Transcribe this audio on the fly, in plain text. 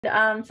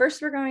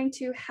First, we're going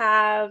to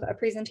have a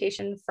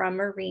presentation from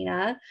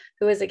Marina,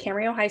 who is at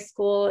Camarillo High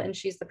School, and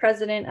she's the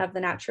president of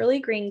the Naturally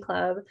Green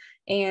Club.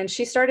 And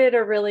she started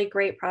a really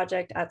great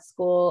project at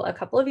school a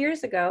couple of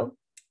years ago,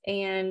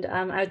 and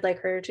I'd like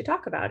her to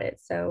talk about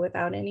it. So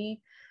without any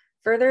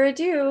further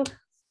ado,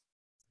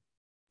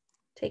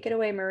 take it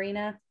away,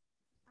 Marina.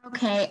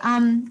 Okay.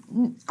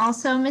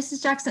 Also,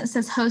 Mrs. Jackson, it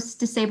says host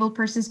disabled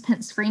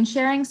participant screen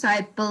sharing. So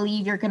I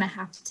believe you're going to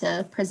have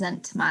to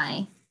present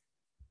my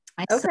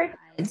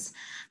slides.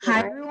 Hi,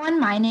 everyone.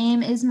 My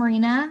name is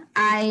Marina.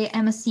 I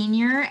am a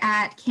senior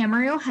at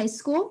Camarillo High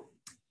School,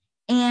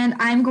 and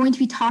I'm going to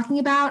be talking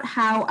about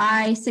how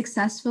I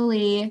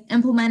successfully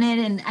implemented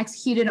and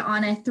executed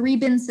on a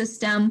 3-bin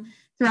system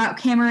throughout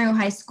Camarillo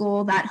High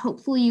School that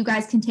hopefully you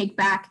guys can take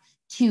back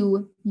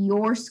to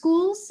your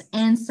schools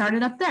and start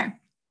it up there.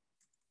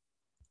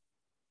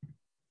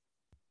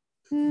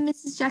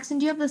 Mrs. Jackson,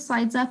 do you have the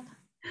slides up?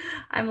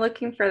 I'm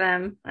looking for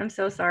them. I'm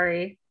so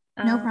sorry.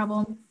 No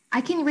problem. I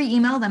can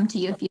re-email them to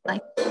you if you'd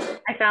like.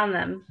 I found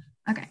them.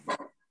 Okay.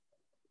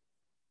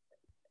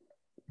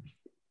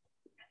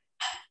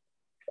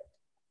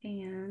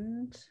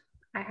 And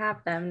I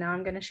have them. Now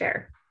I'm going to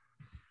share.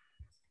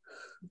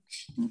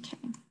 Okay.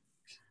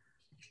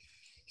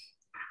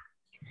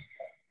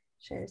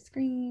 Share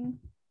screen.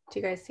 Do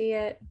you guys see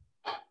it?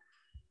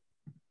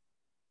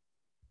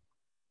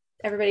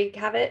 Everybody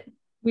have it?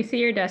 We see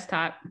your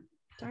desktop.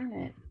 Darn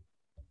it.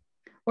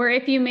 Or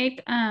if you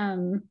make,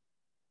 can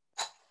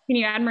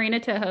you add Marina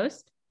to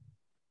host?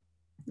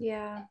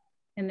 Yeah.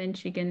 And then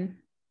she can.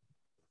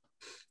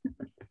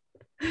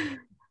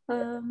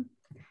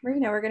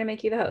 Marina, we're going to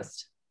make you the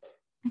host.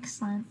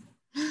 Excellent.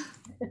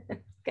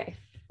 Okay.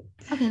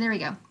 Okay, there we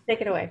go.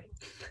 Take it away.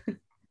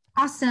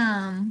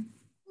 Awesome.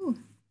 Ooh.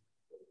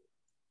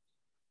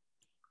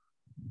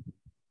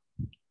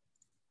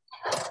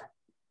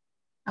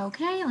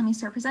 Okay, let me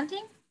start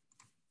presenting.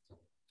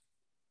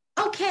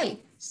 Okay,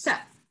 so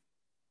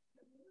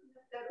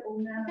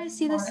you guys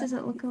see this? Does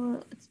it look a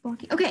little, it's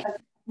blocky? Okay,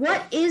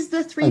 what is the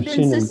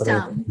 3-bin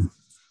system?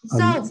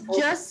 So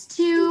just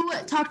to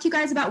talk to you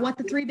guys about what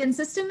the 3-bin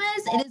system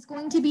is, it is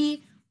going to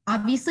be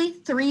obviously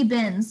 3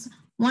 bins.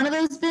 One of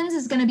those bins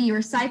is going to be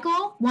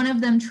recycle, one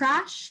of them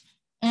trash,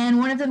 and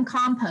one of them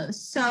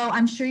compost. So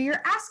I'm sure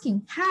you're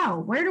asking, how?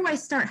 Where do I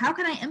start? How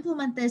can I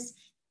implement this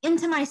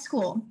into my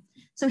school?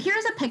 So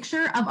here's a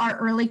picture of our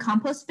early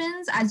compost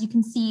bins. As you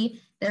can see,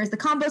 there's the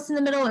compost in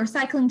the middle,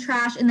 recycling,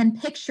 trash, and then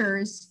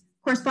pictures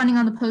corresponding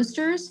on the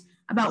posters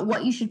about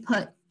what you should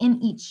put in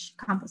each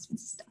compost bin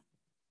system.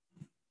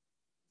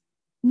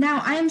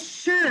 Now, I am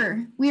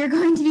sure we are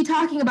going to be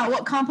talking about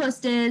what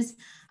compost is,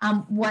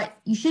 what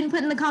you shouldn't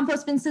put in the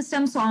compost bin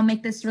system, so I'll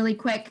make this really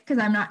quick because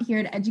I'm not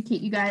here to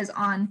educate you guys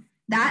on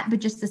that, but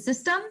just the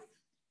system.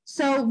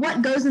 So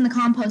what goes in the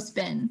compost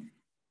bin?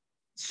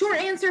 Short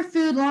answer,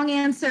 food. Long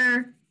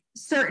answer,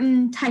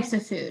 certain types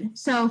of food.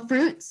 So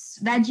fruits,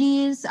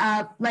 veggies,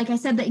 like I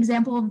said, the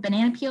example of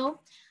banana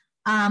peel,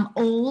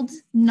 old,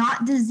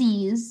 not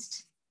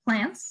diseased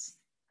plants.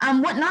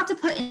 What not to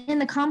put in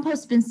the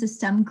compost bin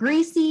system: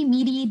 greasy,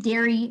 meaty,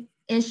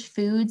 dairy-ish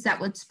foods that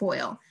would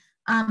spoil.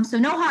 So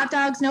no hot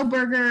dogs, no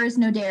burgers,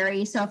 no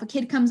dairy. So if a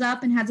kid comes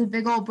up and has a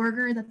big old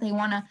burger that they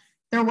want to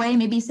throw away,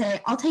 maybe say,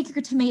 I'll take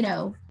your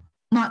tomato,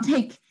 not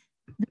take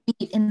the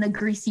meat in the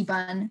greasy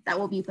bun that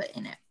will be put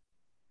in it.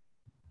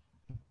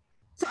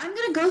 So I'm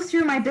going to go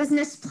through my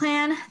business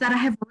plan that I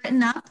have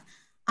written up.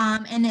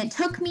 And it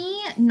took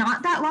me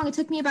not that long. It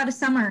took me about a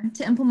summer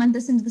to implement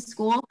this into the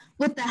school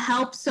with the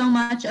help so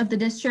much of the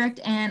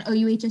district and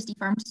OUHSD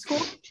Farm to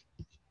School.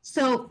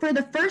 So for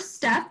the first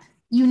step,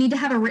 you need to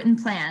have a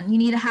written plan. You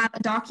need to have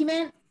a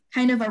document,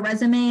 kind of a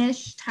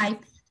resume-ish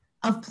type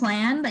of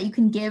plan that you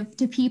can give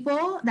to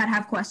people that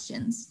have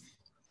questions.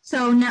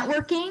 So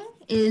networking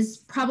is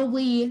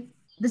probably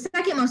the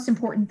second most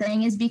important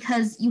thing, is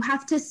because you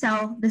have to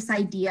sell this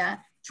idea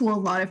to a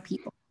lot of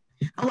people.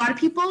 A lot of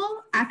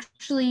people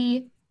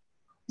actually,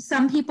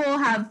 some people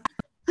have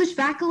pushed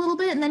back a little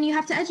bit, and then you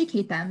have to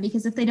educate them,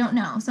 because if they don't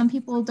know, some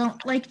people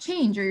don't like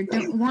change or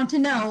don't want to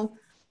know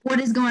what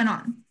is going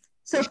on.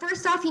 So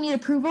first off, you need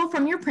approval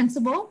from your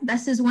principal.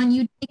 This is when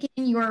you take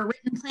in your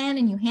written plan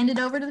and you hand it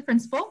over to the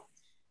principal.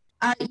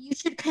 You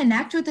should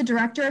connect with the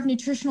Director of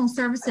Nutritional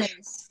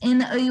Services in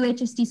the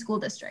OUHSD School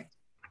District.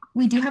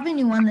 We do have a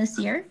new one this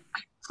year,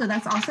 so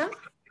that's awesome.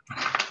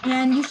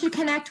 And you should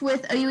connect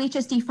with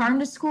OUHSD Farm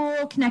to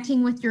School,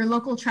 connecting with your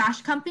local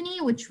trash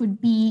company, which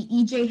would be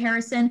EJ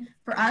Harrison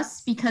for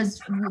us, because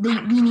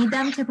we need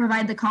them to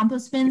provide the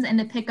compost bins and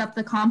to pick up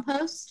the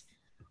compost.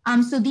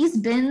 So these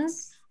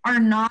bins are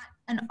not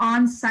an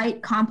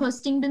on-site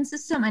composting bin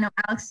system. I know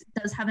Alex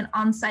does have an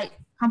on-site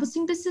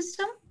composting bin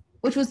system,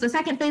 which was the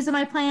second phase of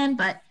my plan,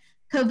 but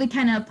COVID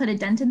kind of put a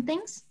dent in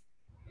things.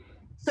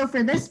 So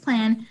for this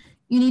plan,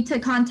 you need to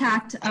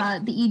contact the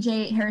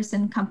EJ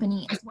Harrison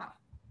company as well.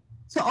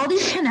 So all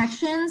these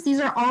connections, these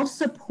are all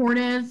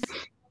supportive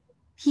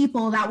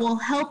people that will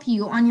help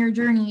you on your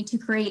journey to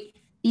create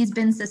these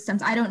bin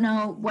systems. I don't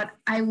know what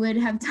I would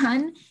have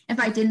done if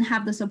I didn't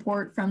have the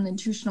support from the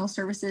nutritional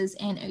services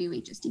and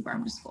OUHSD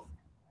Farm to School.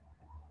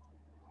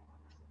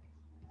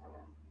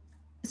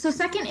 So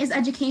second is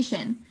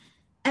education.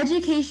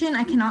 Education,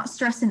 I cannot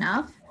stress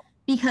enough,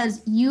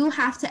 because you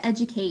have to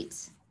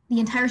educate the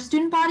entire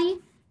student body,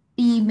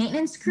 the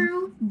maintenance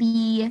crew,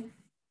 the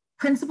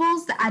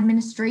principals, the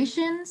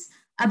administrations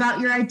about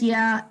your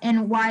idea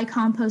and why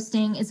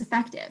composting is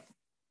effective.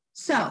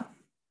 So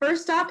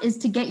first up is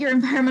to get your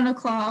environmental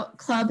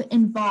club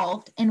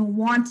involved and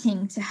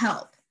wanting to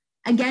help.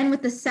 Again,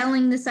 with the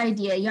selling this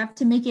idea, you have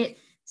to make it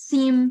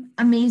seem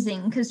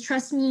amazing, because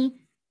trust me,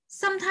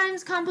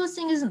 sometimes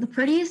composting isn't the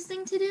prettiest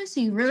thing to do, so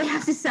you really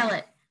have to sell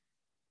it.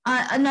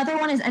 Another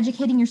one is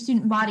educating your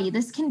student body.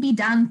 This can be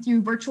done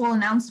through virtual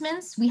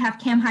announcements. We have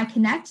Cam High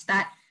Connect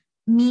that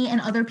me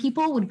and other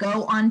people would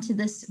go onto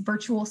this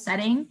virtual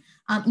setting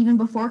even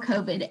before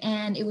COVID,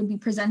 and it would be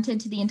presented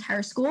to the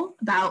entire school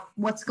about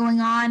what's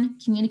going on,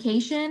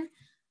 communication,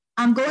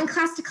 going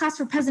class to class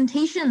for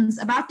presentations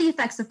about the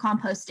effects of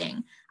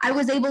composting. I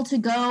was able to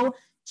go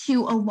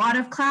to a lot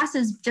of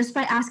classes just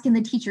by asking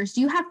the teachers,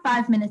 do you have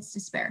 5 minutes to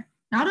spare?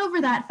 Not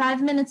over that,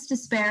 5 minutes to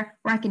spare,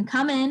 where I can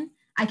come in,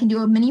 I can do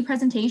a mini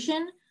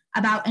presentation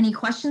about any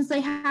questions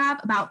they have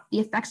about the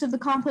effects of the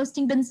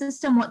composting bin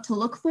system, what to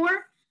look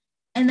for,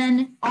 and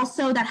then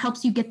also that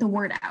helps you get the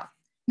word out.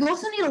 You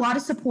also need a lot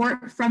of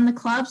support from the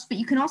clubs, but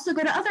you can also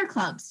go to other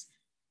clubs.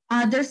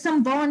 There's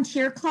some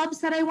volunteer clubs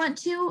that I went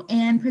to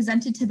and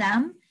presented to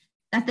them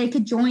that they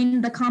could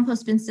join the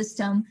compost bin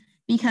system,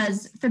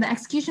 because for the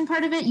execution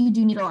part of it, you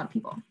do need a lot of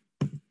people.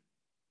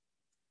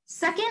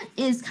 Second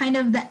is kind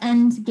of the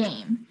end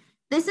game.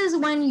 This is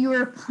when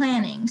you're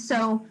planning.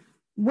 So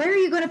where are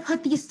you going to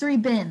put these 3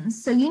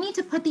 bins? So you need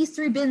to put these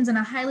 3 bins in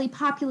a highly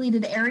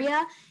populated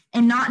area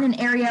and not in an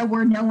area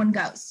where no one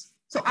goes.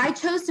 So I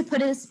chose to put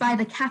this by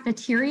the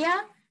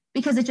cafeteria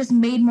because it just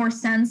made more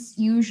sense.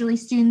 Usually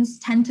students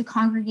tend to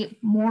congregate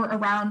more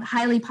around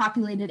highly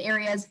populated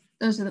areas.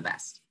 Those are the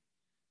best.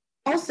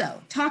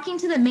 Also, talking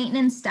to the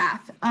maintenance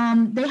staff,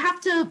 they have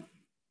to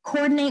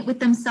coordinate with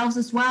themselves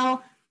as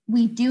well.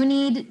 We do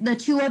need the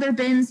 2 other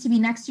bins to be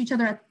next to each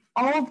other at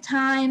all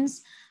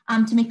times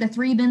to make the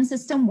 3 bin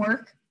system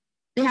work.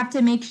 They have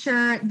to make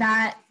sure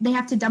that they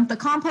have to dump the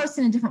compost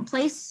in a different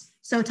place.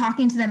 So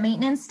talking to the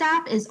maintenance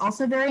staff is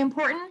also very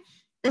important.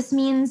 This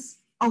means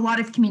a lot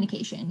of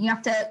communication. You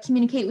have to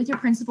communicate with your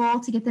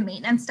principal to get the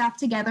maintenance staff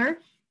together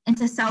and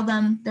to sell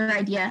them their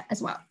idea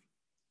as well.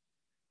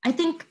 I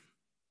think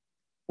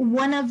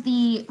one of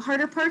the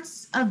harder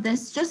parts of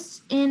this,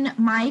 just in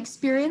my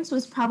experience,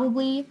 was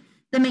probably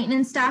the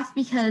maintenance staff,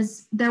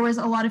 because there was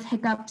a lot of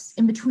hiccups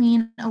in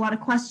between, a lot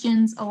of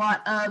questions, a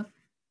lot of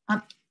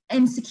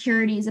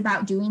insecurities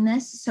about doing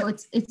this. So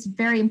it's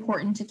very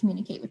important to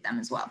communicate with them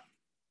as well.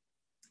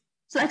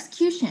 So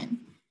execution.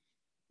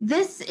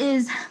 This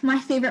is my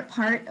favorite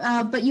part,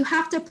 but you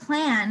have to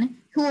plan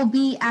who will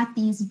be at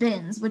these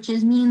bins, which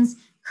means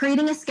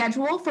creating a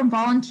schedule from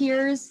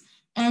volunteers,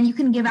 and you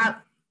can give out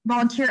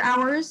volunteer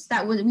hours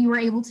that we were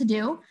able to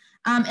do,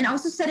 and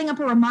also setting up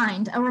a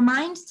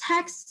remind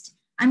text.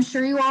 I'm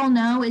sure you all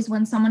know is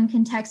when someone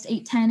can text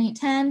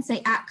 810,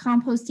 say at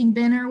composting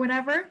bin or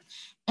whatever.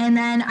 And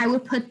then I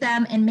would put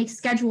them and make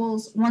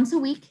schedules once a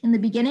week in the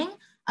beginning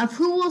of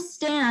who will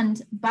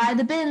stand by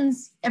the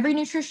bins every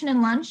nutrition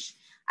and lunch,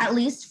 at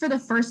least for the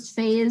first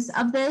phase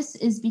of this,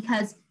 is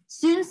because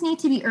students need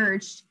to be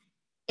urged.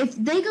 If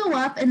they go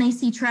up and they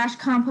see trash,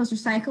 compost,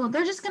 recycle,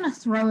 they're just going to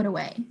throw it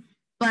away.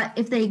 But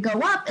if they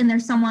go up and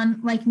there's someone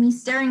like me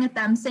staring at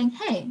them saying,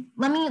 hey,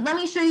 let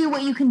me show you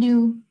what you can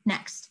do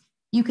next.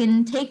 You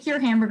can take your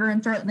hamburger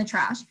and throw it in the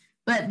trash,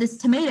 but this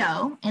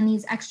tomato and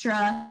these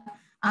extra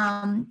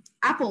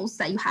apples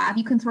that you have,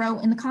 you can throw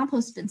in the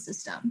compost bin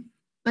system.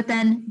 But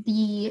then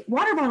the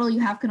water bottle you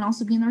have can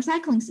also be in the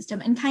recycling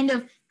system, and kind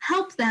of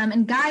help them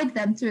and guide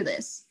them through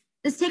this.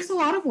 This takes a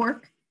lot of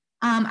work.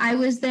 I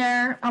was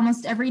there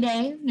almost every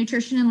day,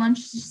 nutrition and lunch,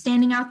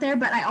 standing out there,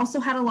 but I also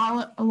had a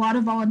lot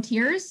of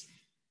volunteers,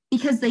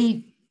 because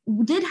they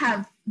did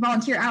have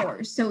volunteer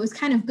hours. So it was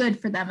kind of good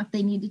for them if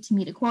they needed to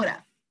meet a quota.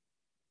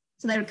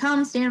 So they would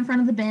come, stand in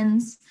front of the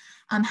bins,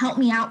 help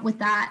me out with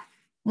that,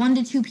 1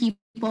 to 2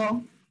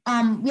 people.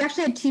 We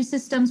actually had 2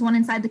 systems, one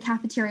inside the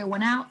cafeteria,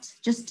 one out,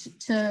 just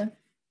to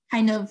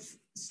kind of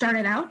start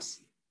it out.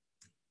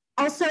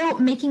 Also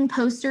making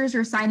posters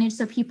or signage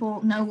so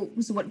people know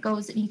what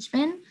goes in each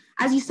bin.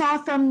 As you saw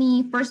from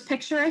the first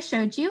picture I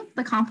showed you,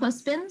 the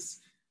compost bins,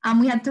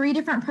 we had 3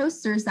 different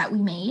posters that we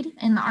made,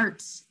 and the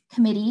arts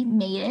committee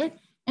made it,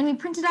 and we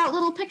printed out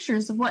little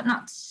pictures of what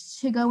not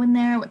to go in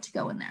there, what to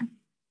go in there.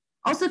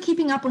 Also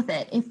keeping up with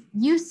it. If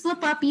you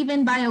slip up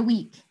even by a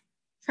week,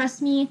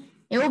 trust me,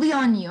 it will be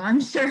on you,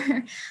 I'm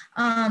sure.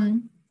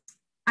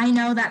 I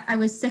know that I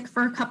was sick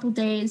for a couple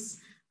days,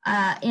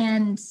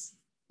 and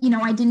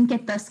I didn't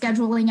get the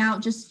scheduling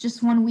out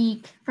just 1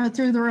 week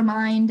through the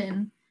remind,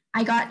 and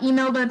I got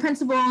emailed by the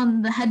principal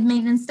and the head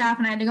maintenance staff,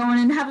 and I had to go in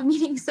and have a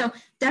meeting. So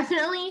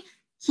definitely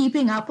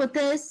keeping up with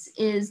this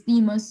is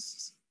the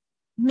most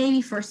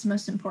maybe first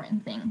most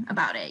important thing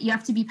about it. You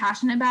have to be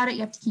passionate about it. You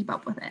have to keep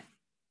up with it.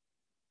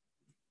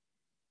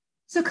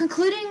 So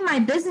concluding my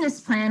business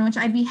plan, which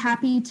I'd be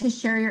happy to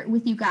share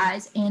with you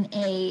guys in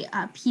a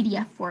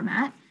PDF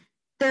format,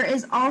 there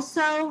is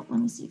also, let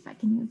me see if I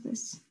can move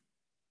this,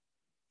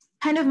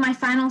 kind of my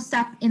final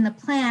step in the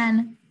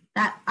plan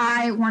that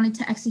I wanted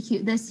to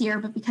execute this year,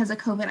 but because of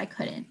COVID, I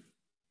couldn't.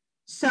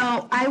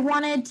 So I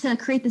wanted to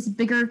create this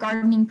bigger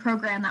gardening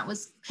program that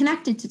was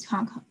connected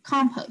to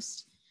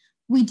compost.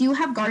 We do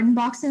have garden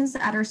boxes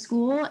at our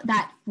school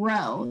that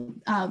grow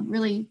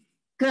really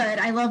good.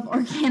 I love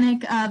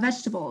organic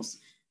vegetables.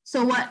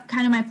 So what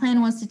kind of my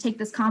plan was to take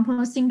this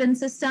composting bin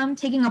system,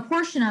 taking a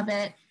portion of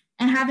it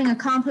and having a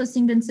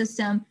composting bin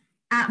system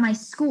at my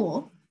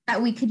school that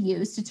we could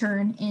use to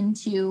turn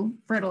into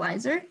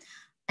fertilizer,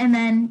 and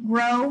then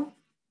grow,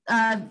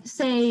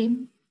 say,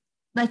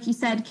 like you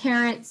said,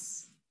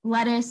 carrots,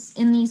 lettuce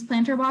in these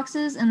planter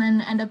boxes, and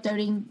then end up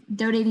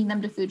donating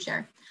them to Food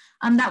Share.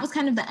 That was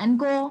kind of the end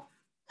goal.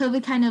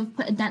 COVID kind of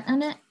put a dent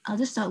in it,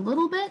 just a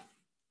little bit.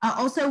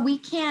 Also, we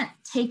can't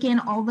take in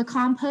all the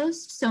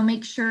compost, so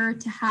make sure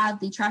to have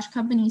the trash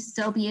companies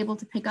still be able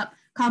to pick up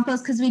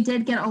compost, because we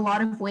did get a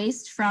lot of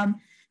waste from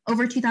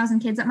over 2,000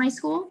 kids at my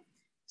school.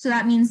 So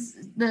that means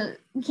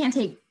we can't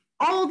take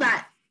all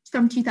that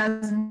from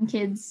 2,000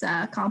 kids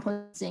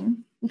composting.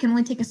 We can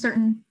only take a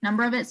certain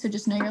number of it, so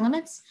just know your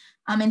limits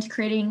into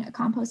creating a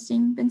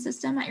composting bin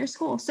system at your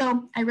school.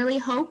 So I really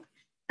hope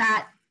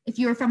that if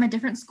you are from a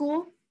different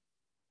school,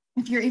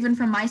 if you're even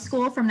from my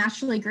school, from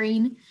Naturally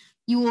Green,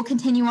 you will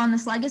continue on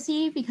this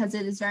legacy, because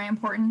it is very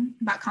important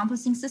about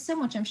composting system,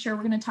 which I'm sure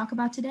we're going to talk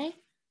about today.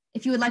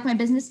 If you would like my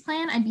business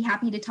plan, I'd be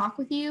happy to talk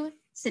with you,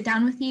 sit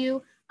down with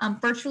you,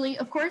 virtually,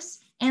 of course,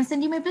 and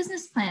send you my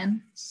business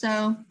plan.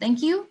 So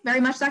thank you very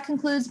much. That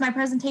concludes my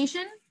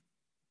presentation.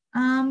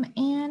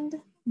 And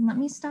let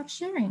me stop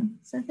sharing.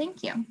 So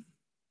thank you.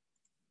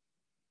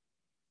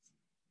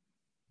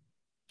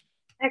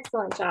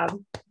 Excellent job.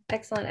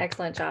 Excellent,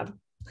 excellent job.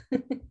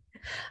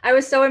 I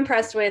was so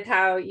impressed with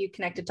how you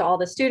connected to all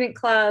the student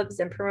clubs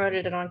and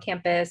promoted it on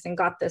campus and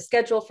got the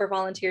schedule for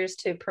volunteers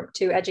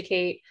to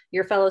educate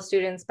your fellow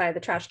students by the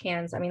trash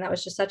cans. I mean, that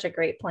was just such a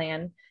great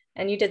plan,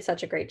 and you did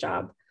such a great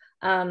job.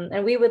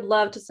 And we would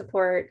love to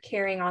support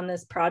carrying on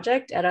this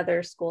project at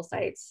other school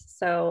sites.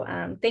 So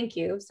thank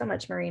you so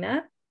much,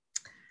 Marina.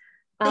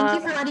 Thank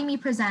you for letting me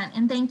present,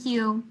 and thank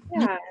you,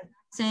 yeah.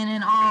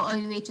 and all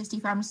OUHSD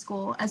Farm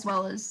School, as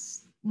well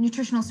as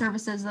nutritional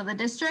services of the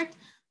district.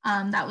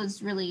 That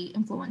was really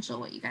influential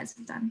what you guys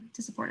have done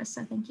to support us.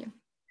 So thank you.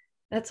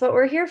 That's what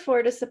we're here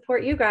for, to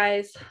support you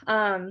guys.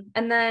 And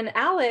then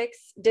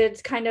Alex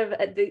did kind of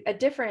a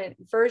different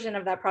version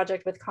of that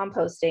project with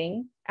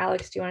composting.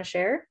 Alex, do you want to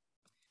share?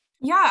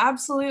 Yeah,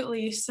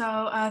 absolutely.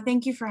 So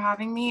thank you for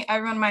having me.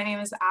 Everyone, my name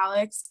is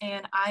Alex,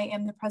 and I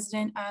am the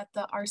president at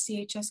the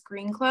RCHS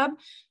Green Club.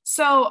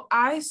 So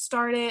I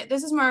started,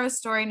 this is more of a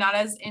story, not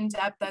as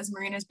in-depth as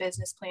Marina's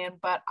business plan,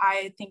 but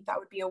I think that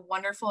would be a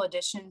wonderful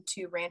addition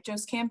to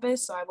Rancho's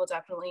campus. So I will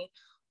definitely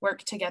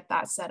work to get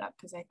that set up,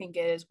 because I think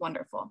it is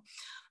wonderful.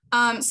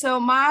 So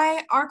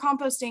our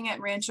composting at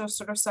Rancho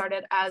sort of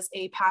started as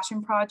a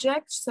passion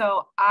project.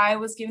 So I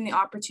was given the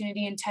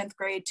opportunity in 10th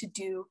grade to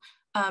do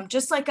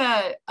just like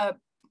a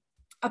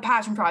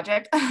passion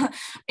project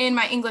in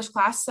my English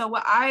class. So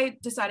what I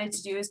decided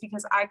to do is,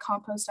 because I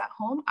compost at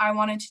home, I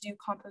wanted to do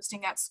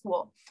composting at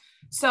school.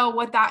 So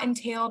what that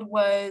entailed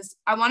was,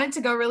 I wanted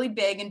to go really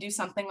big and do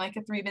something like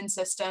a 3-bin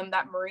system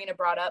that Marina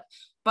brought up,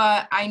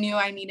 but I knew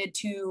I needed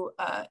to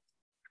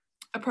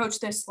approach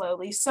this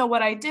slowly. So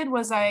what I did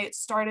was I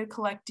started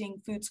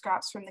collecting food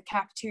scraps from the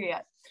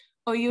cafeteria.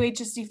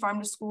 OUHSD Farm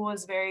to School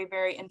is very,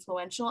 very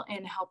influential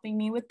in helping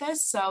me with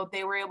this. So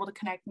they were able to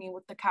connect me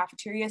with the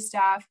cafeteria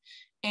staff.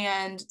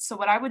 And so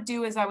what I would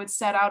do is I would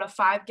set out a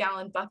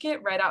 5-gallon bucket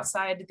right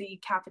outside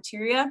the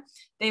cafeteria.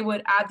 They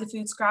would add the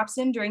food scraps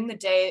in during the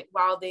day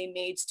while they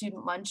made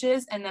student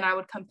lunches. And then I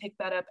would come pick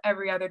that up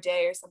every other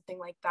day or something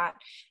like that,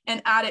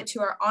 and add it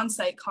to our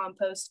on-site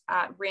compost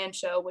at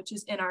Rancho, which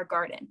is in our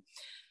garden.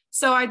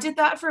 So I did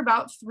that for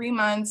about 3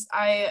 months.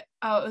 It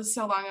was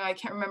so long ago, I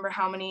can't remember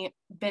how many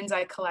bins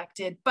I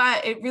collected,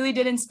 but it really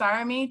did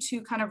inspire me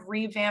to kind of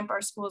revamp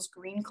our school's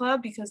green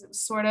club, because it was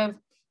sort of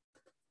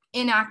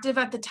inactive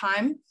at the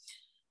time.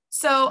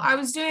 So I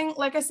was doing,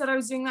 like I said, I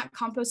was doing that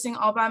composting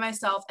all by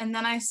myself. And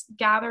then I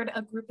gathered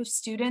a group of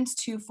students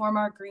to form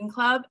our green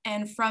club.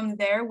 And from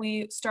there,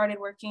 we started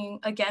working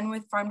again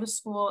with Farm to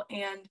School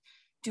and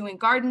doing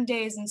garden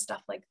days and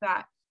stuff like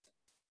that.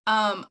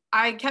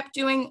 I kept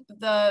doing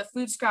the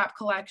food scrap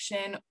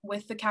collection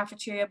with the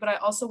cafeteria, but I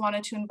also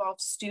wanted to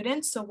involve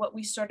students. So what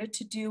we started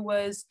to do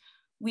was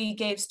we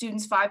gave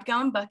students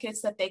 5-gallon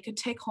buckets that they could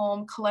take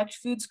home, collect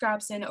food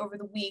scraps in over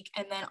the week.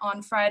 And then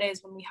on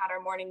Fridays, when we had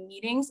our morning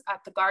meetings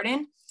at the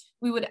garden,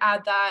 we would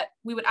add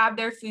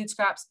their food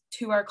scraps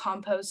to our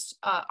compost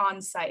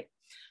on site.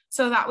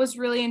 So that was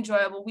really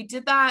enjoyable. We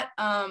did that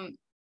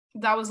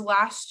that was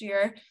last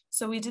year.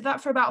 So we did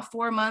that for about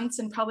 4 months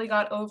and probably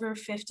got over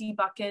 50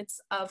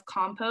 buckets of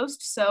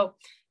compost. So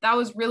that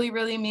was really,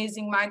 really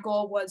amazing. My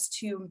goal was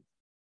to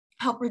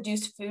help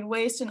reduce food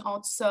waste and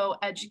also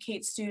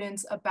educate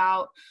students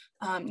about,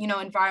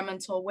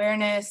 environmental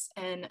awareness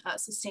and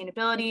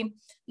sustainability,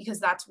 because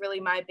that's really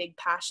my big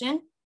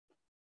passion.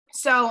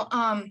 So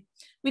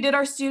we did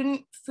our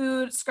student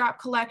food scrap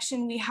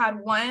collection. We had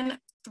 1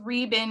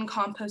 3-bin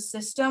compost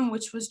system,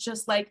 which was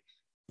just like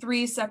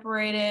 3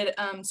 separated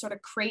sort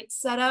of crates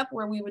set up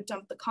where we would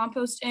dump the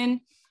compost in,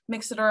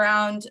 mix it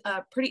around.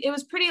 It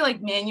was pretty like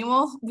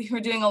manual. We were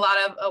doing a lot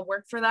of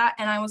work for that.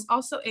 And I was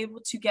also able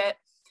to get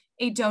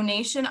a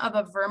donation of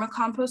a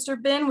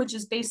vermicomposter bin, which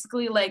is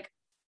basically like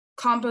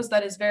compost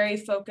that is very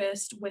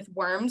focused with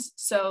worms.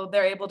 So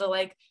they're able to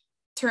like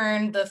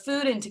turn the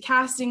food into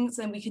castings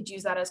and we could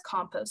use that as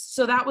compost.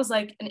 So that was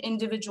like an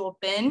individual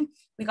bin.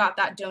 We got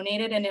that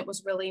donated and it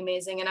was really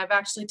amazing. And I've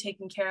actually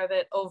taken care of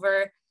it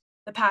over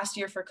the past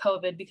year for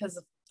COVID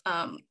because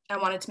I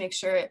wanted to make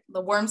sure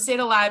the worms stayed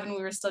alive and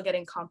we were still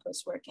getting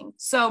compost working.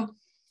 So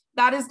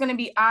that is going to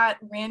be at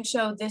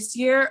Rancho this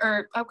year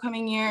or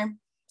upcoming year.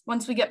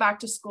 Once we get back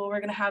to school, we're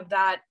going to have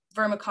that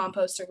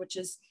vermicomposter, which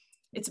is,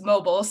 it's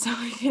mobile, so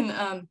we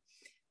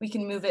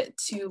can move it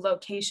to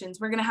locations.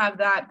 We're going to have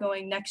that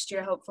going next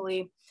year,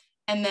 hopefully,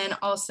 and then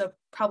also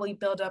probably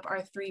build up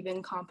our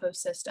 3-bin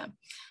compost system.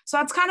 So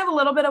that's kind of a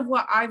little bit of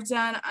what I've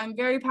done. I'm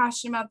very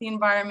passionate about the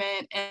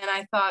environment, and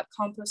I thought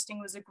composting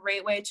was a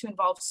great way to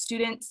involve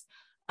students.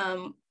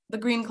 The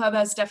Green Club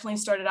has definitely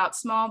started out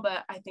small,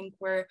 but I think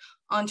we're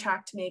on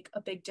track to make a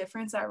big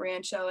difference at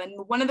Rancho. And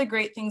one of the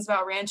great things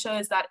about Rancho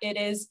is that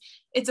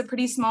it's a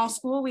pretty small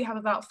school. We have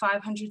about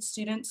 500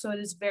 students, so it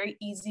is very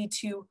easy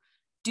to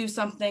do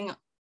something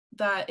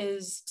that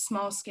is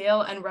small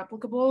scale and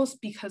replicable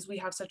because we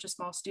have such a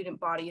small student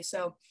body.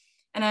 So,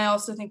 and I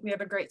also think we have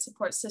a great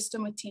support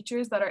system with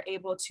teachers that are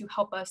able to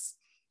help us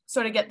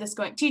sort of get this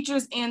going.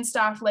 Teachers and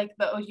staff like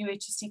the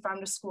OUHSD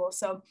Farm to School.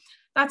 So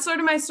that's sort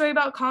of my story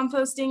about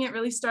composting. It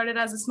really started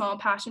as a small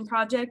passion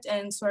project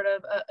and sort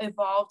of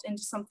evolved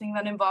into something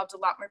that involved a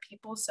lot more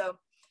people. So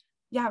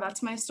yeah,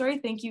 that's my story.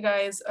 Thank you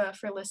guys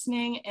for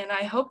listening. And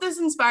I hope this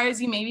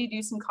inspires you, maybe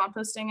do some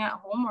composting at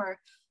home or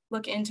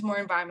look into more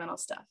environmental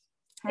stuff.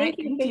 All right,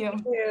 thank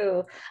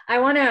you. I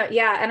want to,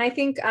 and I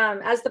think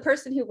as the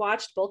person who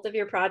watched both of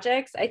your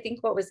projects, I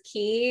think what was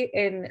key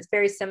and it's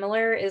very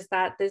similar is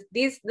that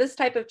this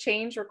type of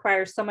change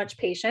requires so much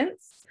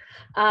patience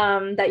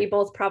that you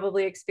both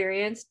probably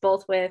experienced,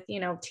 both with,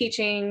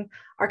 teaching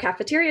our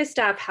cafeteria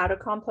staff how to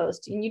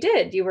compost. And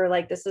you were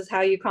like, this is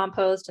how you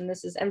compost,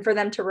 and for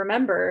them to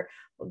remember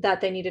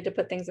that they needed to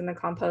put things in the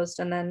compost.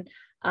 And then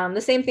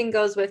the same thing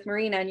goes with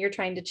Marina, and you're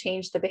trying to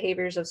change the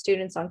behaviors of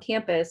students on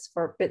campus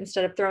but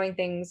instead of throwing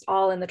things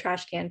all in the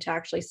trash can to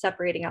actually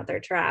separating out their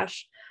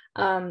trash.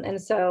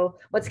 And so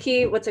what's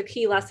a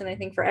key lesson, I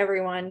think, for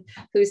everyone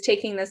who's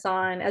taking this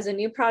on as a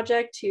new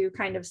project to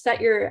kind of set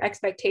your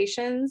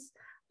expectations,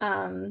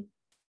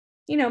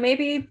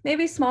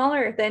 maybe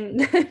smaller than,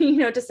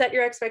 to set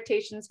your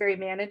expectations very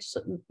managed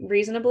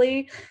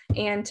reasonably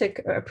and to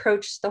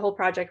approach the whole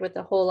project with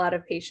a whole lot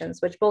of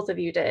patience, which both of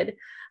you did.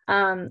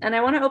 And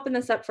I want to open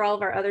this up for all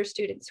of our other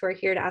students who are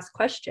here to ask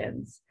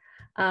questions.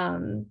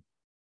 Don't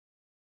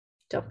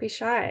be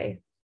shy.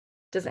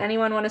 Does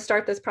anyone want to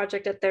start this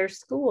project at their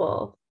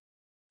school?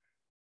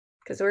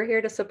 Because we're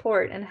here to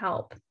support and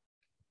help.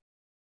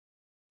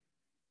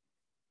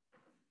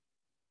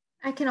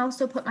 I can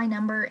also put my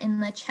number in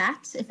the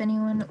chat if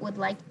anyone would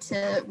like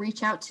to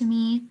reach out to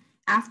me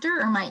after,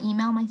 or my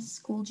email, my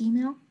school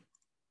Gmail.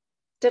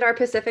 Did our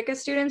Pacifica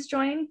students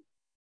join?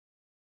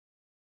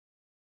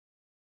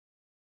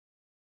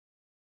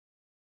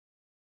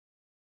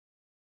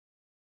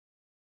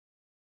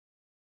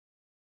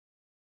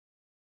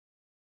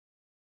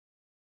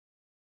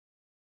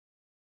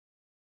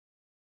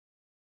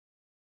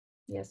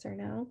 Yes or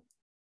no?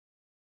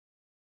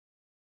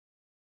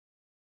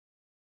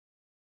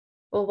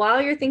 Well,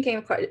 while you're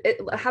thinking,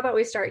 how about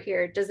we start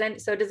here? Does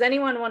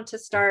anyone want to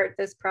start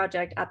this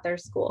project at their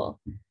school?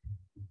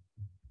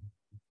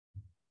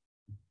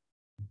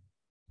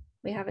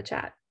 We have a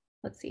chat.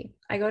 Let's see.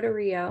 I go to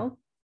Rio.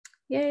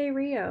 Yay,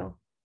 Rio.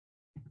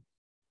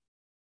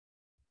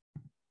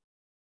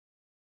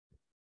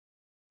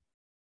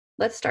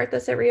 Let's start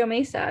this at Rio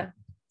Mesa.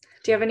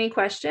 Do you have any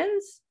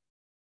questions?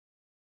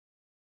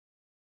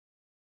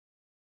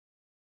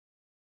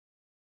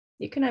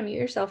 You can unmute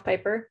yourself,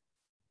 Piper.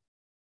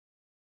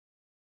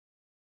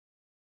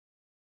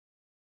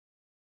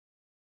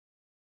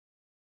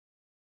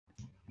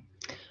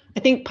 I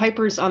think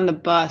Piper's on the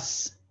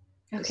bus.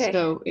 Okay.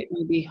 So it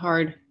may be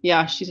hard.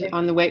 Yeah, she's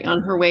on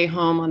her way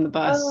home on the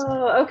bus.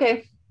 Oh,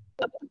 okay.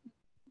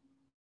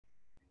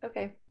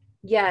 Okay.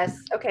 Yes.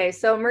 Okay.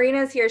 So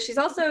Marina's here. She's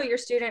also your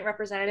student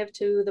representative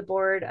to the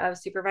Board of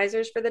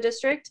Supervisors for the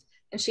district,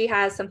 and she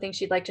has something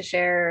she'd like to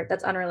share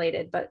that's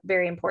unrelated but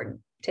very important.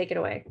 Take it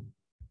away.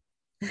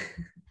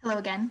 Hello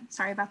again.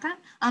 Sorry about that.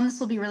 This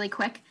will be really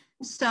quick.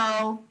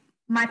 So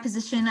my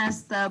position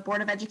as the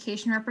Board of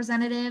Education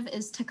representative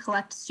is to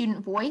collect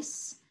student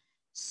voice.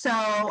 So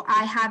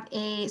I have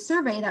a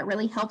survey that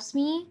really helps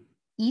me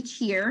each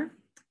year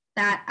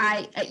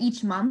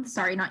each month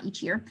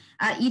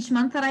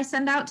that I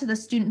send out to the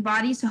student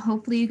body. So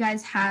hopefully you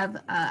guys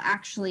have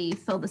actually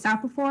filled this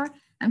out before.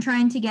 I'm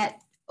trying to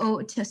get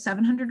to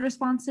 700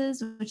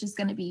 responses, which is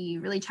going to be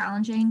really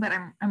challenging, but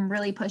I'm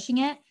really pushing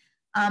it.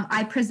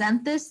 I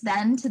present this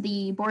then to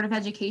the Board of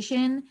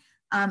Education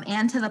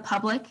and to the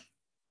public,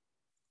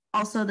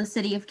 also the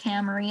city of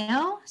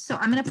Camarillo. So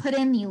I'm going to put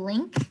in the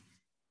link.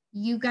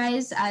 You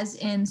guys, as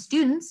in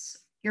students,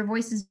 your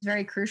voice is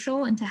very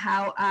crucial into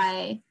how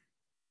I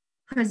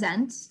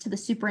present to the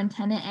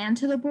superintendent and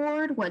to the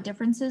board what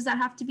differences that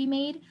have to be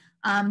made.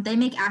 They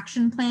make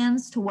action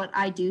plans to what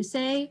I do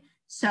say.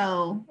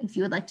 So if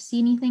you would like to see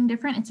anything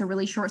different, it's a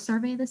really short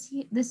survey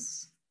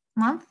this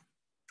month.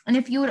 And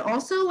if you would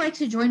also like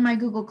to join my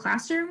Google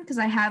Classroom, because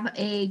I have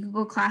a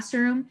Google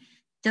Classroom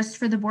just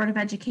for the Board of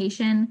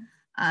Education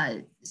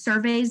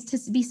surveys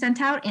to be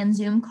sent out and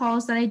Zoom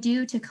calls that I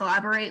do to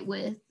collaborate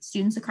with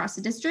students across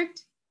the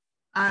district,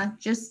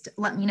 just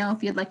let me know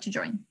if you'd like to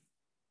join.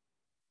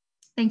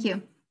 Thank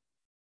you.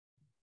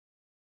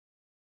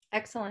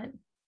 Excellent.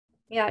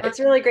 Yeah, it's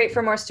really great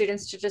for more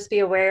students to just be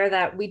aware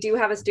that we do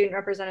have a student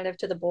representative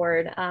to the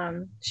board.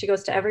 She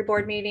goes to every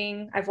board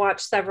meeting. I've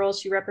watched several.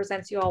 She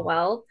represents you all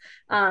well.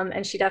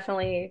 And she's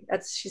definitely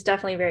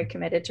very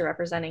committed to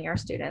representing our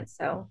students.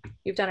 So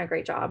you've done a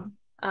great job.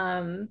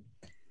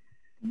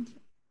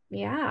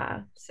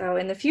 Yeah, so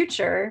in the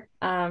future,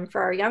 for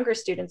our younger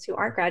students who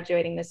aren't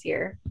graduating this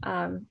year,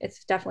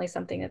 it's definitely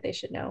something that they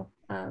should know.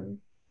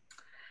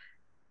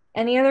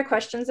 Any other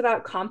questions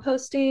about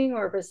composting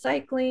or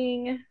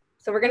recycling?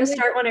 So we're going to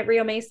start one at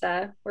Rio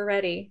Mesa. We're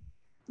ready.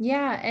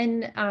 Yeah,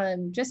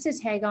 and just to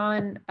tag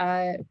on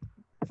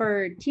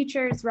for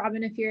teachers,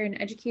 Robin, if you're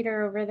an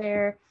educator over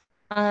there,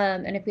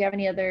 and if we have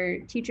any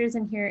other teachers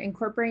in here,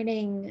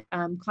 incorporating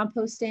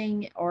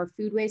composting or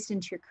food waste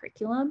into your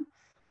curriculum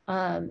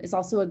is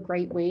also a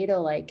great way to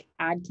like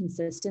add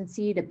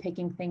consistency to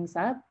picking things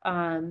up.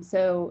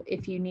 So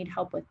if you need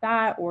help with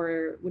that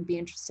or would be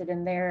interested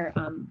in there,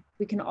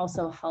 we can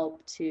also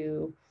help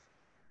to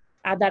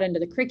add that into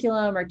the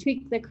curriculum or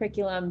tweak the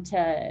curriculum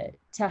to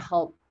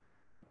help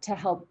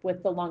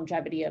with the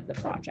longevity of the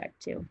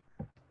project too.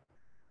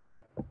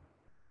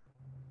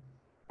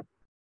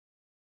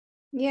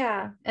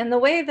 Yeah, and the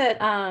way that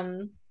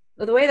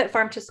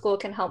Farm to School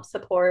can help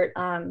support,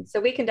 so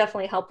we can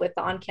definitely help with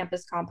the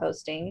on-campus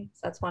composting. So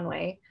that's one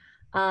way.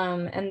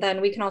 And then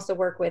we can also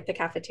work with the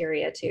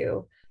cafeteria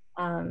too.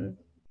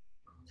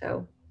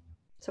 So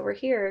we're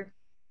here,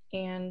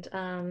 and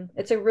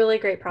it's a really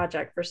great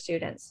project for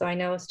students. So I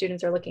know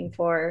students are looking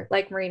for,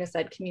 like Marina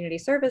said, community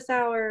service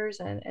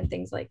hours and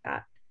things like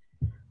that.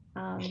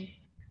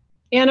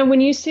 Anna,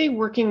 when you say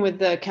working with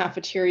the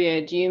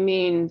cafeteria, do you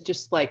mean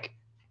just like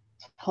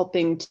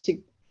helping to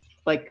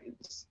like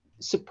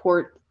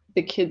support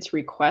the kids'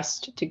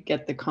 request to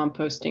get the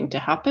composting to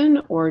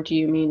happen, or do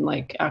you mean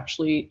like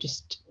actually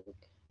just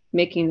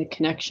making the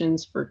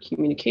connections for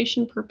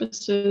communication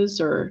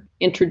purposes or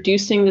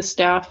introducing the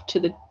staff to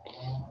the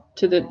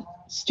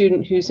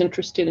student who's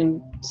interested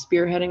in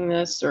spearheading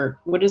this, or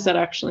what does that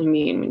actually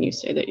mean when you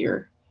say that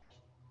you're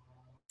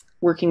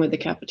working with the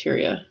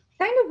cafeteria?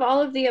 Kind of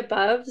all of the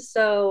above.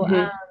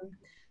 So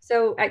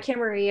so at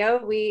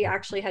Camarillo, we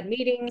actually had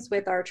meetings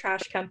with our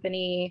trash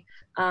company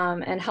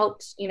and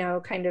helped,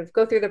 kind of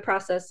go through the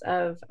process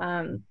of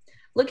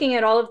looking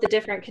at all of the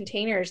different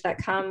containers that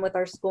come with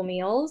our school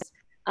meals,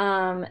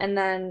 and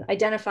then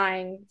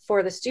identifying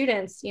for the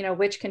students,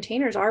 which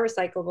containers are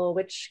recyclable,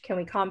 which can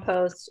we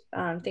compost,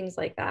 things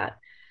like that.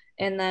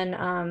 And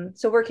then,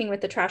 so working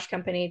with the trash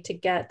company to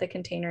get the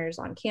containers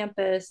on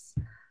campus.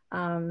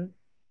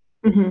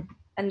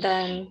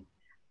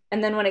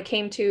 And then when it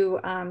came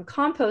to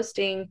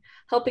composting,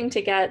 helping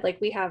to get,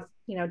 like, we have,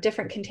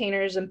 different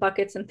containers and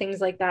buckets and things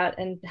like that,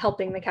 and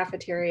helping the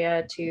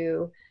cafeteria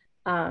to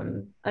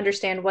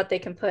understand what they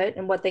can put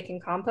and what they can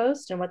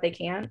compost and what they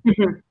can't.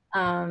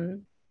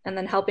 And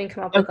then helping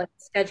come up with a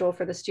schedule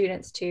for the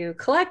students to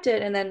collect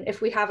it. And then if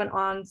we have an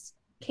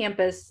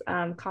on-campus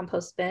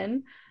compost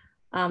bin,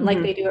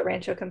 like they do at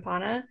Rancho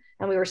Campana,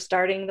 and we were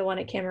starting the one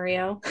at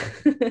Camarillo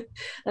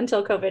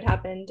until COVID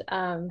happened,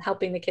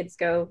 helping the kids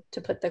go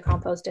to put the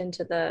compost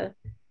into the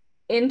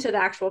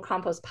actual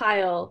compost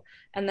pile.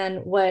 And then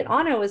what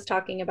Anna was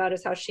talking about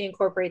is how she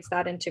incorporates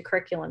that into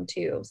curriculum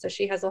too. So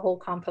she has a whole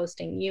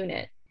composting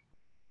unit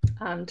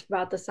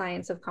about the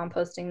science of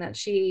composting that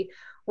she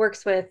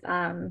works with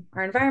our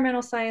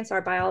environmental science,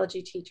 our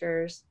biology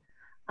teachers,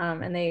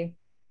 and they,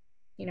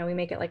 we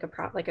make it like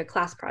a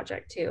class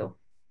project too.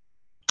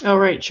 Oh,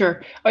 right,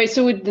 sure. All right,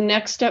 so would the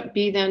next step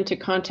be then to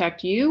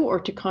contact you or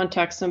to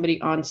contact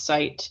somebody on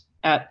site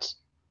at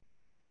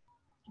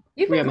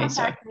You can Rio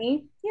Mesa? contact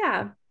me.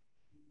 Yeah.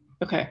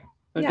 Okay,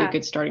 would be a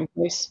good starting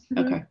place.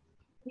 Okay.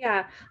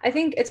 Yeah, I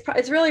think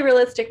it's really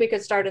realistic. We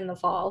could start in the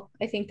fall.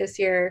 I think this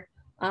year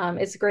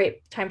it's a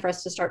great time for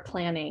us to start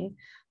planning.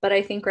 But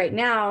I think right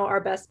now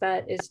our best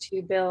bet is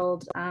to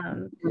build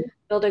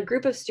a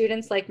group of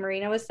students like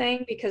Marina was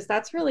saying, because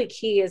that's really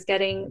key, is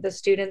getting the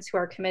students who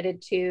are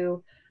committed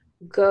to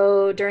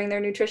go during their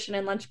nutrition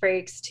and lunch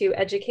breaks to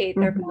educate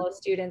their fellow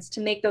students,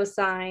 to make those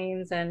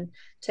signs and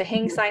to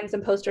hang signs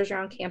and posters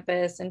around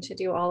campus and to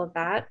do all of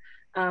that,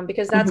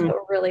 because that's what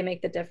will really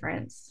make the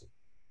difference.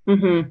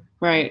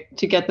 Right,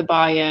 to get the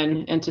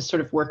buy-in and to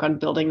sort of work on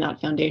building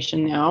that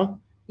foundation now.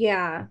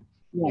 Yeah.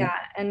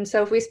 And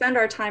so if we spend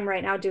our time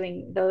right now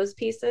doing those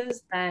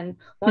pieces, then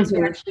once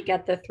we actually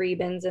get the 3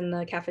 bins in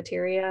the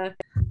cafeteria,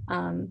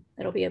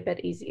 it'll be a bit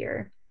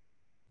easier.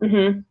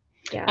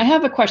 Yeah. I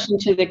have a question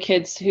to the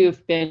kids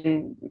who've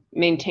been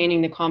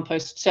maintaining the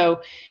compost.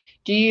 So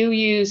do you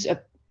use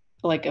a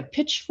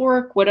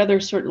pitchfork? What other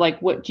sort, like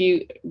what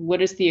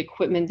is the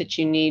equipment that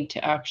you need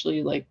to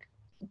actually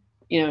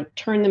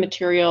turn the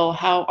material?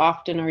 How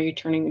often are you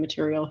turning the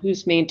material?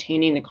 Who's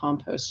maintaining the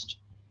compost?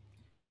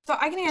 So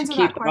I can answer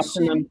that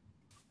question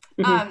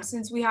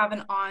since we have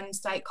an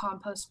on-site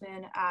compost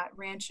bin at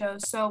Rancho.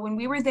 So when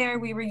we were there,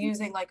 we were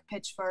using like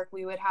pitchfork.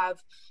 We would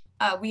have,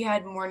 we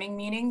had morning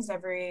meetings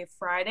every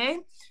Friday.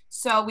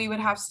 So we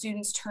would have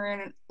students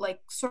turn,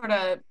 sort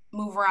of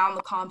move around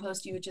the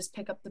compost. You would just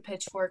pick up the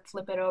pitchfork,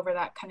 flip it over,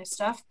 that kind of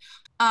stuff,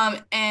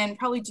 and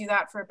probably do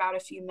that for about a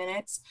few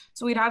minutes.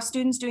 So we'd have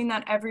students doing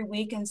that every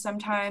week. And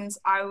sometimes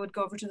I would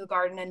go over to the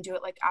garden and do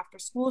it after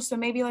school. So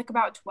maybe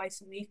about twice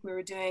a week, we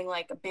were doing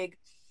a big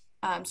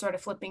sort of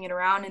flipping it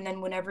around. And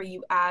then whenever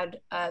you add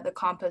the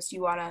compost,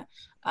 you want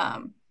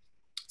to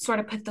sort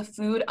of put the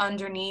food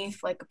underneath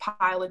a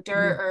pile of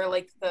dirt or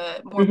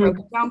the more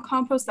broken down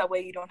compost. That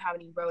way you don't have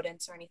any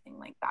rodents or anything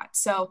like that.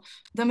 So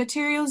the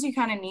materials you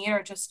kind of need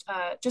are just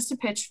a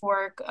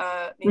pitchfork,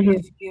 maybe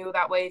a few.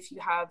 That way if you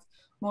have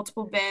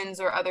multiple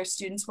bins or other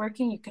students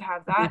working, you could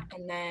have that.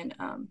 And then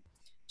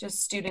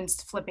just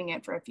students flipping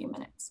it for a few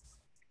minutes.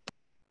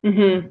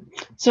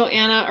 So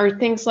Anna, are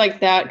things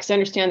like that, because I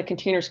understand the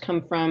containers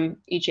come from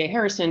E.J.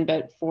 Harrison,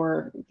 but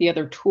for the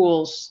other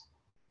tools,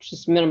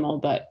 just minimal,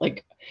 but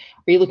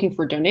are you looking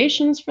for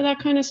donations for that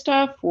kind of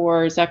stuff,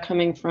 or is that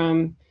coming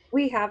from?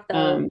 We have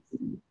those.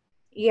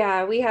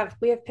 Yeah, we have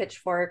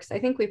pitchforks. I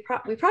think we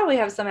probably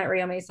have some at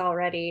Rio Mesa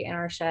already in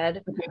our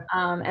shed.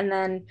 And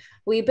then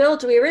we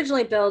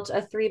originally built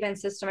a 3-bin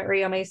system at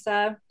Rio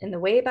Mesa in the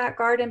way back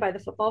garden by the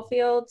football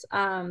fields.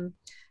 And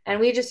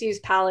we just use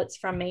pallets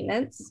from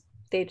maintenance.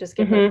 They just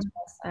give those to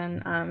us.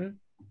 And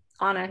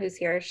Anna, who's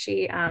here,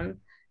 she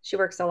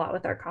works a lot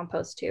with our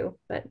compost too,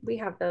 but we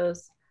have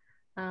those.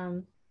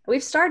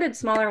 We've started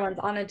smaller ones.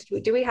 Anna,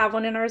 do we have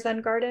one in our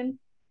Zen garden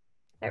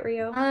at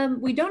Rio?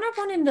 We don't have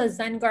one in the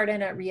Zen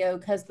garden at Rio,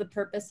 because the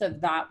purpose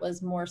of that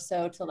was more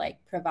so to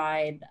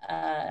provide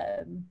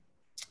a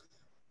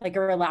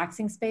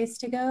relaxing space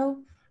to go.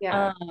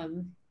 Yeah.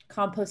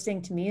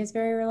 Composting to me is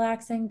very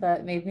relaxing,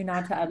 but maybe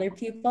not to other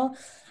people.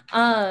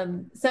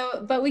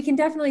 But we can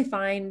definitely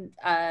find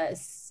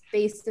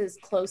spaces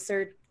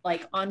closer,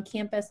 on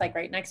campus,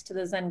 right next to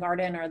the Zen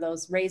garden, or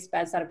those raised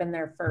beds that have been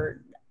there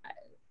for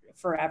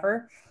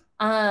forever.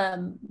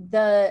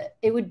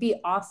 It would be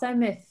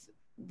awesome if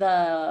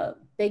the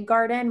big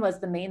garden was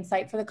the main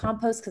site for the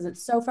compost, because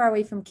it's so far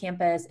away from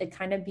campus. It'd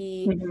kind of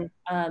be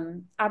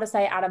out of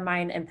sight, out of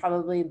mind, and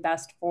probably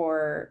best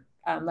for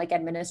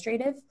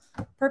administrative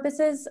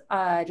purposes,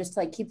 just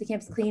to keep the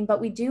campus clean.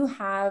 But we do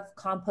have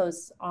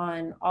compost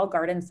on all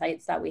garden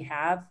sites that we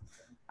have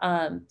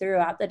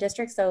throughout the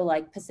district. So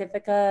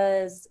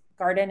Pacifica's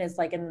garden is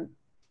in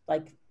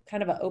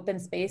kind of an open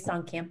space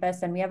on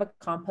campus, and we have a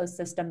compost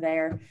system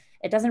there.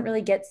 It doesn't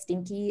really get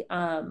stinky.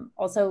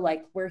 Also,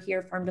 we're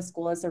here, Farm to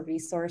School, as a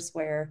resource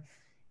where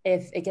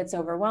if it gets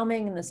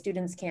overwhelming and the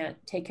students can't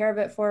take care of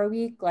it for a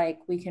week,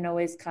 we can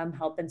always come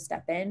help and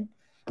step in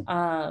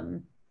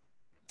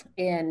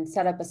and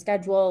set up a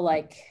schedule.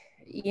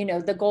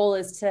 The goal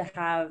is to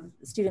have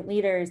student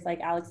leaders like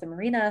Alex and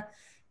Marina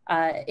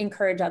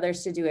encourage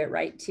others to do it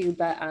right too.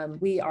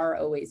 But we are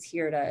always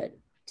here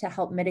to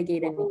help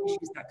mitigate any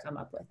issues that come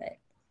up with it.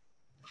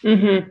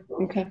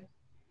 Okay.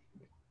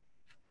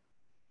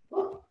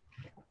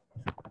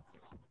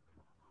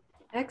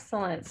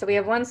 Excellent. So we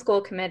have one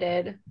school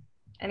committed.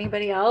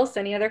 Anybody else?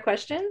 Any other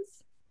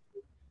questions?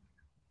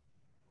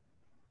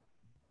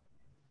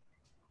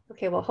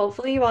 Okay, well,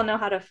 hopefully you all know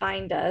how to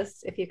find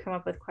us if you come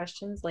up with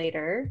questions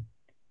later.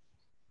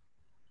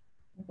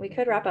 We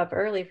could wrap up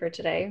early for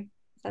today.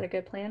 Is that a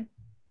good plan?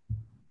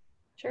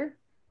 Sure.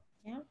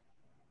 Yeah.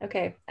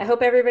 Okay. I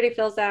hope everybody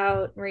fills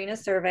out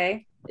Marina's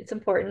survey. It's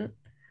important.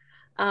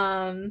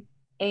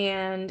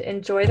 And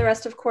enjoy the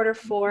rest of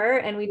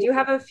Q4. And we do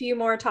have a few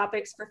more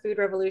topics for Food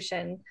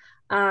Revolution.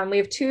 We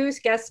have 2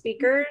 guest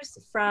speakers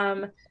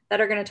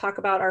that are going to talk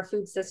about our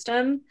food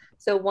system.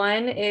 So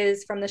one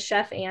is from the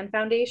Chef Ann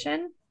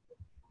Foundation.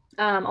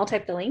 I'll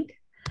type the link.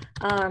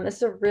 This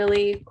is a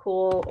really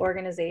cool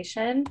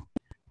organization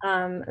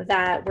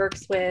that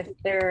works with,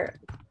 they're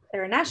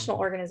a national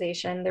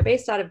organization. They're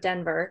based out of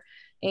Denver,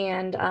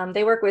 And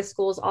they work with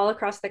schools all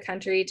across the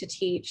country to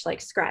teach like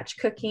scratch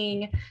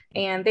cooking.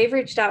 And they've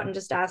reached out and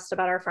just asked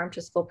about our Farm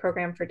to School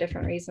program for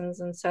different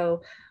reasons. And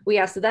so we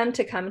asked them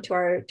to come to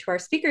our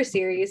speaker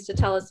series to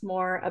tell us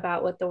more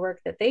about what the work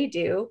that they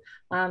do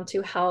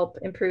to help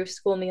improve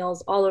school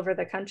meals all over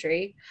the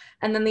country.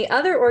 And then the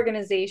other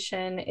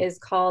organization is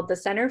called the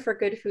Center for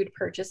Good Food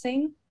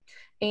Purchasing.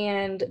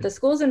 And the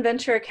schools in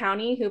Ventura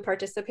County who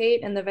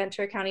participate in the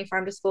Ventura County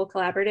Farm to School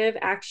Collaborative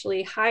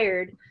actually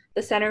hired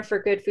the Center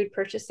for Good Food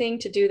Purchasing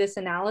to do this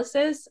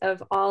analysis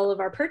of all of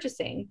our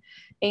purchasing.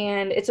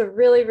 And it's a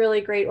really,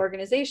 really great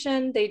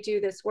organization. They do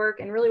this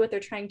work, and really what they're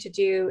trying to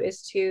do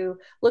is to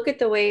look at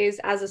the ways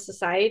as a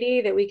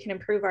society that we can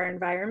improve our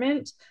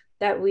environment,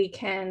 that we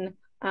can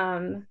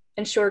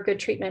ensure good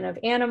treatment of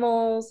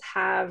animals,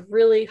 have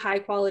really high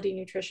quality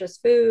nutritious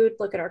food,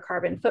 look at our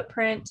carbon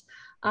footprint,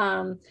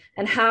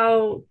 and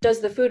how does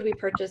the food we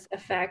purchase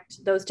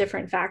affect those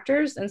different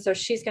factors. And so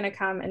she's going to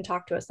come and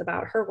talk to us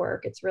about her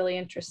work. It's really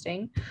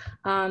interesting.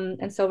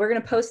 And so we're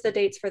going to post the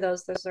dates for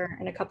those. Those are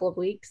in a couple of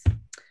weeks.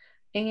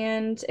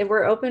 And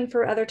we're open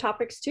for other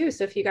topics too.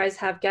 So if you guys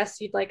have guests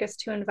you'd like us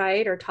to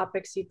invite or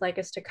topics you'd like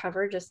us to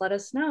cover, just let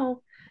us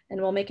know and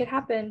we'll make it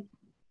happen.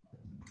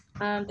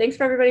 Thanks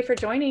for everybody for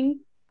joining.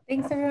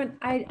 Thanks, everyone.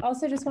 I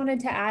also just wanted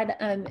to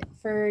add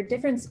for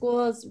different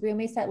schools, we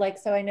may set like,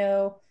 so I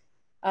know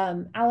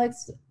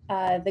Alex,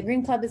 the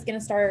Green Club is going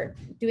to start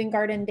doing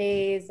garden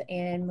days,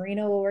 and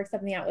Marina will work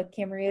something out with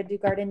Camarillo to do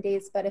garden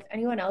days. But if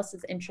anyone else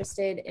is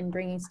interested in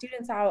bringing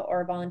students out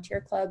or volunteer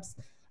clubs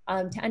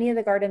to any of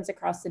the gardens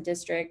across the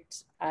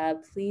district,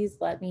 please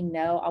let me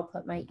know. I'll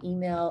put my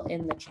email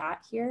in the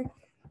chat here.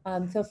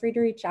 Feel free to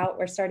reach out.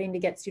 We're starting to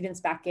get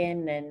students back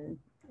in, and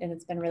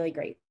it's been really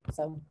great.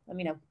 So let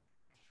me know.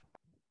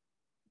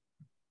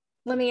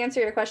 Let me answer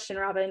your question,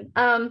 Robin.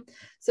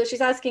 So she's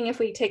asking if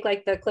we take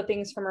like the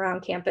clippings from around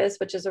campus,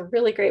 which is a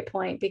really great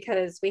point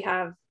because we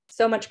have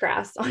so much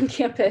grass on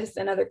campus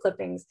and other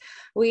clippings.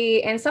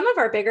 In some of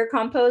our bigger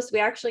compost, we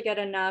actually get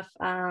enough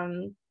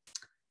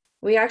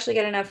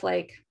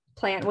like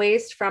plant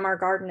waste from our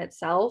garden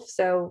itself.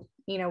 So,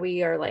 you know,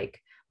 we are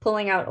like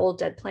pulling out old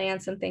dead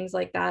plants and things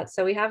like that.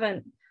 So we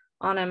haven't,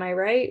 Anna, am I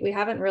right? We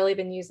haven't really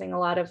been using a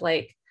lot of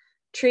like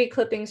tree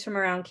clippings from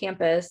around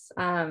campus.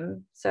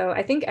 So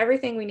I think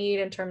everything we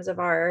need in terms of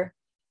our,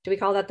 do we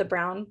call that the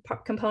brown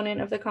component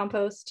of the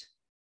compost?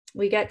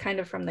 We get kind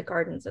of from the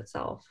gardens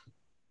itself.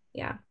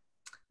 Yeah.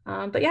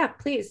 But yeah,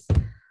 please,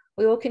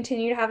 we will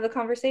continue to have the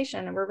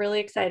conversation and we're really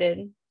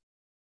excited.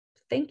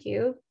 Thank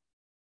you,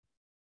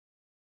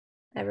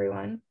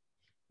 everyone.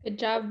 Good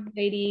job,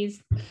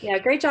 ladies. Yeah,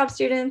 great job,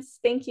 students.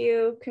 Thank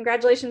you.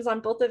 Congratulations on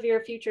both of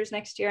your futures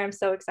next year. I'm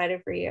so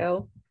excited for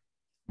you.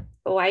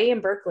 Hawaii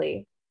and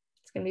Berkeley.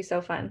 It's going to be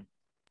so fun.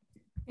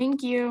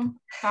 Thank you.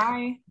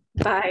 Bye.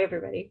 Bye,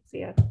 everybody. See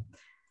ya.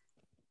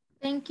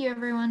 Thank you,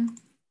 everyone.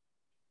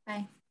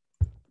 Bye.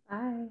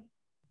 Bye.